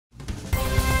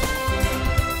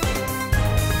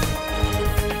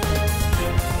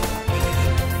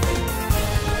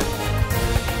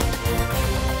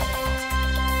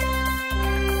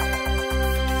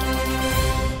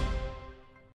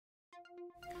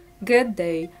Good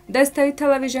day. The state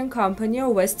television company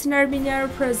of Western Armenia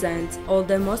represents all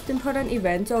the most important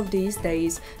events of these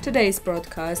days. Today's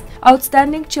broadcast.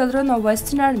 Outstanding Children of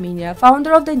Western Armenia,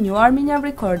 founder of the new Armenian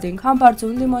recording,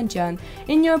 Hambartsum Limondjian,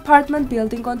 in new apartment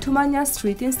building on Tumanyan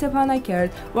Street in Stepanakert,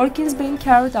 work is being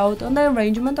carried out on the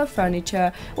arrangement of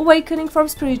furniture, awakening from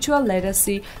spiritual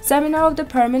legacy, seminar of the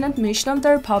permanent mission of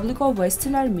the Republic of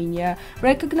Western Armenia,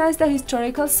 recognize the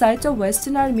historical sites of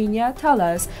Western Armenia,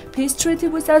 Talas, peace treaty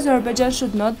with Azerbaijan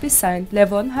should not be signed,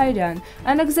 Levon Hayrian.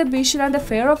 An exhibition and a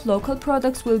fair of local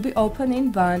products will be open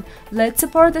in BANQUE. Let's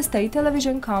support the state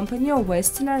television company of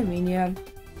Western Armenia.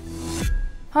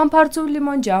 Hambartsum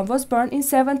Limondjian was born in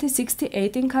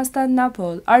 1768 in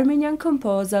Constantinople, Armenian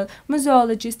composer,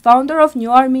 museologist, founder of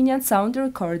New Armenian Sound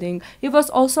Recording. He was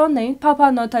also named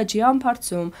Papanotaji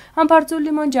Hambartsum. Hambartsum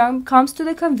Limondjian comes to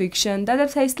the conviction that the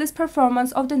tasteless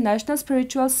performance of the national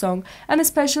spiritual song and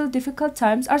especially difficult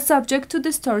times are subject to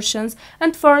distortions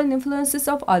and foreign influences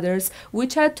of others,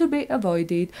 which had to be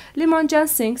avoided. Limondjian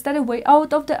thinks that a way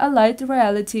out of the allied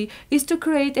reality is to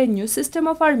create a new system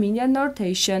of Armenian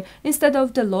notation instead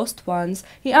of the lost ones.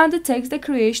 He undertakes the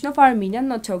creation of Armenian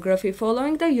notography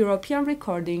following the European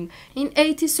recording. In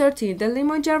 1813, the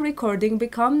Limondjian recording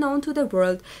became known to the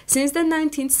world. Since the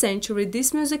 19th century,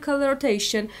 this musical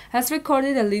rotation has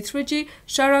recorded a liturgy,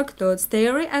 sharak notes,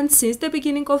 theory, and since the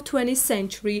beginning of 20th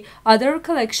century, other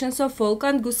collections of folk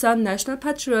and gusan, national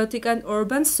patriotic and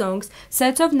urban songs,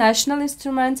 sets of national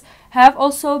instruments have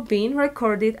also been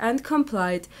recorded and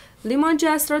compiled.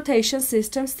 Limondjian's rotation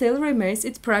system still remains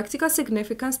its practical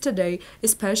significance today,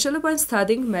 especially when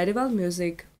studying medieval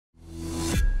music.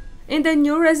 In the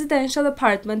new residential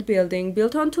apartment building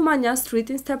built on Tumanyan Street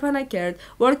in Stepanakert,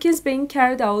 work is being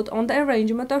carried out on the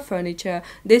arrangement of furniture.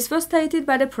 This was stated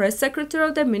by the press secretary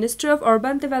of the Ministry of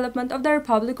Urban Development of the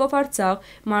Republic of Artsakh,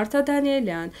 Marta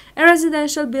Danielian. A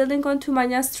residential building on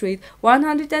Tumanyan Street,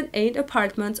 108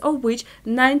 apartments, of which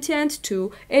 90 and 2,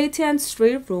 80 and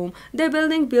 3 room. The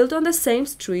building built on the same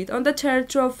street on the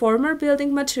territory of former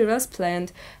building materials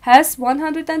plant has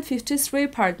 153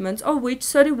 apartments, of which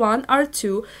 31 are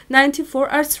 2, 94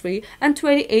 are 3 and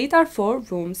 28 are 4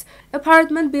 rooms.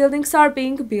 Apartment buildings are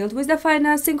being built with the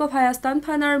financing of Hayastan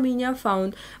Pan-Armenian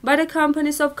Fund by the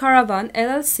companies of Caravan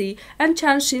LLC and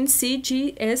Chanshin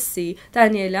CGSC,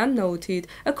 Danielian noted.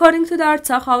 According to the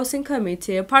Artsakh Housing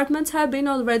Committee, apartments have been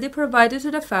already provided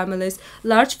to the families,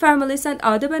 large families and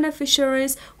other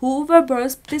beneficiaries who were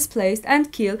both displaced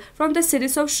and killed from the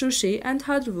cities of Shushi and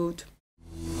Hadrut.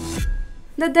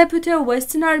 The deputy of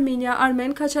Western Armenia,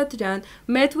 Armen Khachatryan,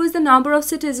 met with a number of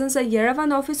citizens at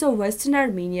Yerevan office of Western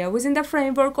Armenia, within the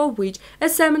framework of which a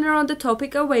seminar on the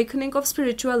topic Awakening of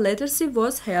Spiritual Literacy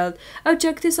was held.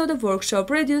 Objectives of the workshop: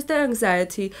 reduce the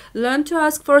anxiety, learn to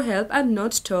ask for help and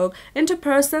not talk,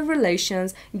 interpersonal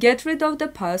relations, get rid of the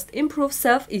past, improve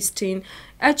self-esteem,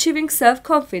 achieving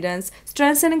self-confidence,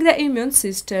 strengthening the immune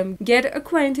system, get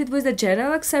acquainted with the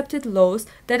general accepted laws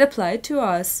that apply to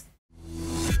us.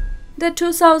 The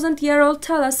 2,000-year-old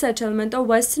Talas settlement of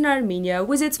Western Armenia,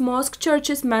 with its mosque,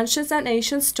 churches, mansions and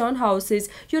ancient stone houses,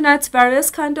 unites various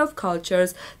kinds of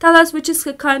cultures. Talas, which is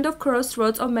a kind of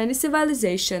crossroads of many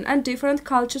civilizations and different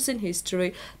cultures in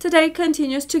history, today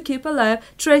continues to keep alive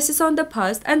traces on the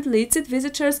past and leads its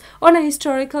visitors on a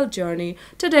historical journey.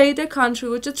 Today, the country,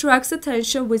 which attracts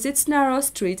attention with its narrow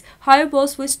streets, high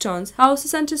walls with stones,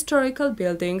 houses and historical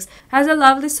buildings, has a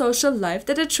lovely social life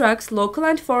that attracts local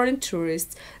and foreign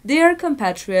tourists. Dear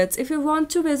compatriots, if you want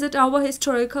to visit our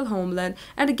historical homeland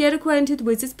and get acquainted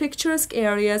with its picturesque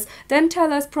areas, then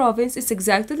Talas province is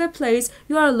exactly the place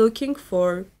you are looking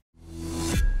for.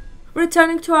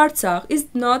 Returning to Artsakh is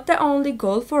not the only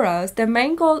goal for us. The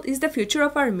main goal is the future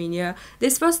of Armenia.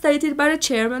 This was stated by the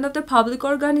chairman of the public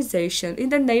organization in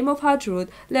the name of Hadrut,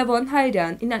 Levon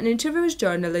Hayrian, in an interview with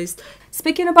journalists.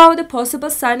 Speaking about the possible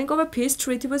signing of a peace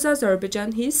treaty with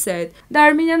Azerbaijan, he said, "The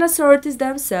Armenian authorities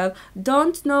themselves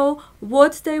don't know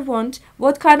what they want,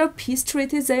 what kind of peace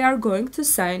treaties they are going to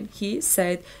sign," he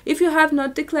said. "If you have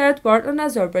not declared war on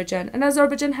Azerbaijan and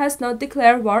Azerbaijan has not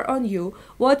declared war on you,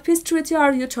 what peace treaty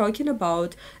are you talking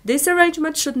about? This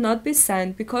arrangement should not be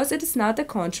signed because it is not a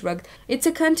contract. It's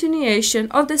a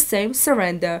continuation of the same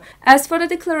surrender." As for the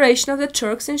declaration of the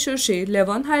Turks in Shushi,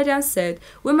 Levon Hayrian said,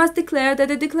 "We must declare that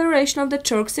the declaration of the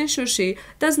Turks in Shushi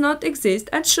does not exist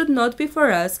and should not be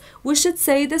for us. We should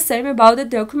say the same about the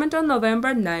document on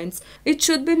November 9th. It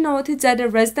should be noted that the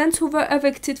residents who were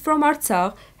evicted from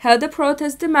Artsakh held a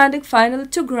protest demanding finally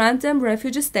to grant them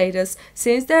refugee status,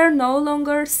 since they no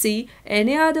longer see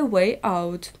any other way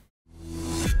out."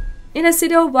 In a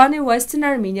city of Van in Western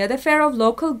Armenia, the Fair of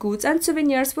Local Goods and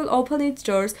Souvenirs will open its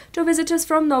doors to visitors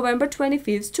from November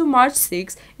 25th to March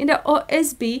 6th in the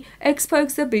OSB Expo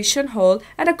Exhibition Hall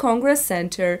and a Congress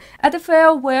Center. At the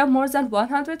fair, where more than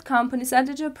 100 companies and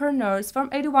entrepreneurs from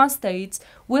 81 states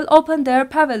will open their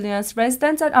pavilions,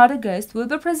 residents and other guests will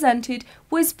be presented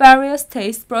with various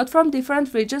tastes brought from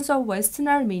different regions of Western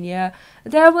Armenia.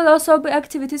 There will also be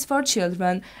activities for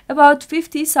children. About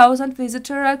 50,000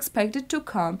 visitors are expected to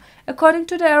come. According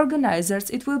to the organizers,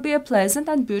 it will be a pleasant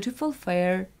and beautiful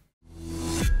fair.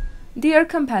 Dear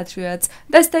compatriots,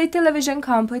 the State Television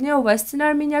Company of Western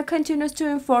Armenia continues to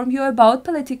inform you about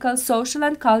political, social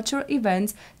and cultural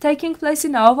events taking place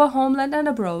in our homeland and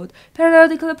abroad,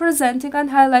 periodically presenting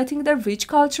and highlighting the rich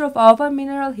culture of our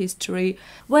mineral history.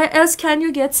 Where else can you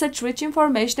get such rich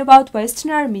information about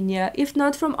Western Armenia, if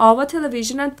not from our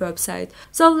television and website?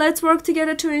 So let's work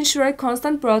together to ensure a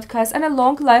constant broadcast and a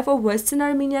long life of Western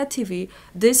Armenia TV.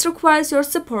 This requires your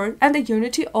support and the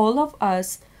unity of all of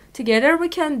us. Together we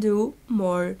can do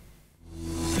more.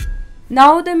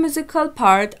 Now the musical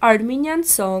part, Armenian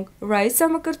song,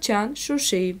 Stepanakert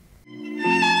Shushi.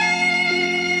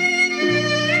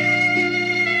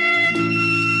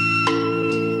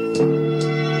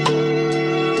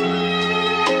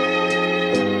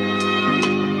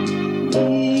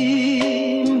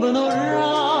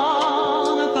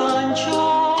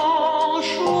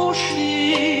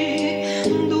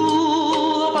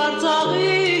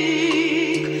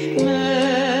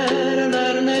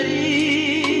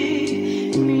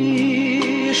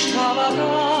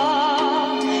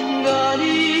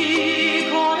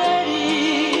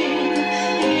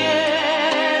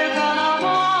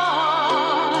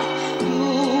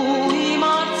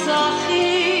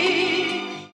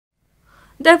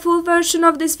 The full version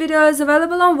of this video is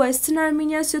available on Western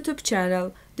Armenia's YouTube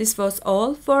channel. This was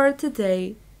all for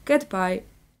today. Goodbye.